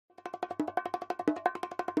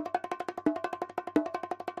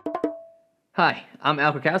Hi, I'm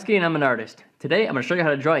Al Krakowski and I'm an artist. Today I'm going to show you how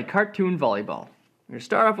to draw a cartoon volleyball. We're going to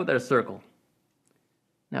start off with our circle.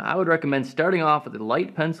 Now I would recommend starting off with a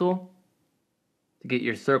light pencil to get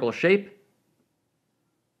your circle shape,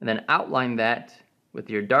 and then outline that with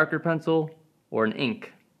your darker pencil or an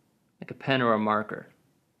ink, like a pen or a marker.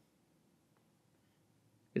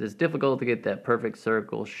 Because it's difficult to get that perfect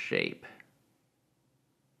circle shape.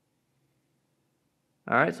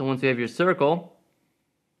 Alright, so once you have your circle,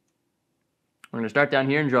 we're going to start down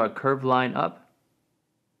here and draw a curved line up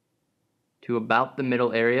to about the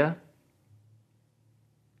middle area,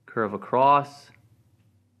 curve across,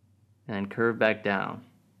 and then curve back down.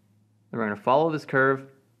 Then we're going to follow this curve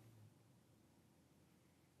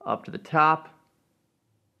up to the top,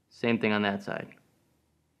 same thing on that side.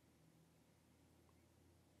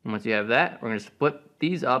 And once you have that, we're going to split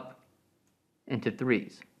these up into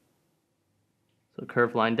threes. So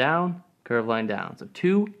curved line down, so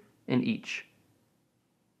two in each.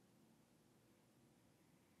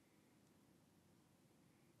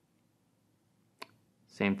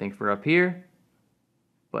 Same thing for up here,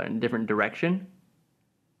 but in a different direction.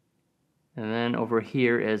 And then over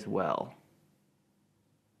here as well.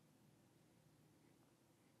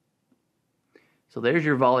 So there's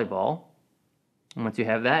your volleyball. And once you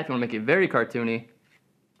have that, if you want to make it very cartoony, you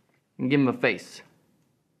can give him a face.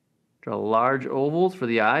 Draw large ovals for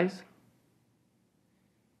the eyes.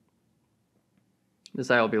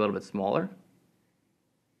 This eye will be a little bit smaller.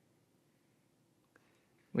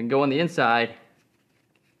 We can go on the inside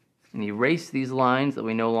and erase these lines that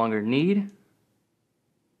we no longer need.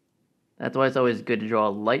 That's why it's always good to draw a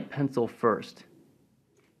light pencil first,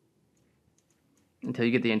 until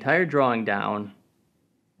you get the entire drawing down,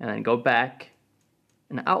 and then go back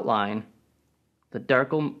and outline the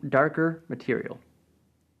darker material,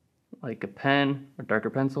 like a pen or darker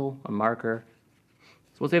pencil, a marker.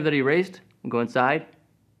 So once we have that erased, we'll go inside,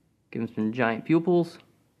 give them some giant pupils,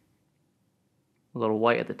 a little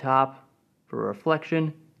white at the top for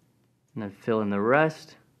reflection, and then fill in the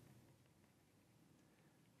rest.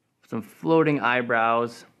 Some floating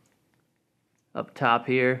eyebrows up top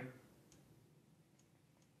here.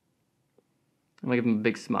 And we'll give him a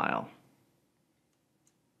big smile.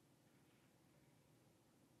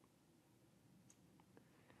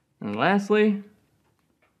 And lastly,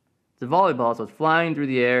 it's a volleyball, so it's flying through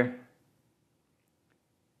the air.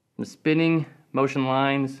 Some spinning motion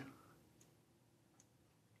lines.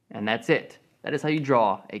 And that's it. That is how you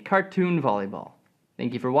draw a cartoon volleyball.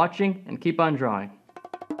 Thank you for watching, and keep on drawing.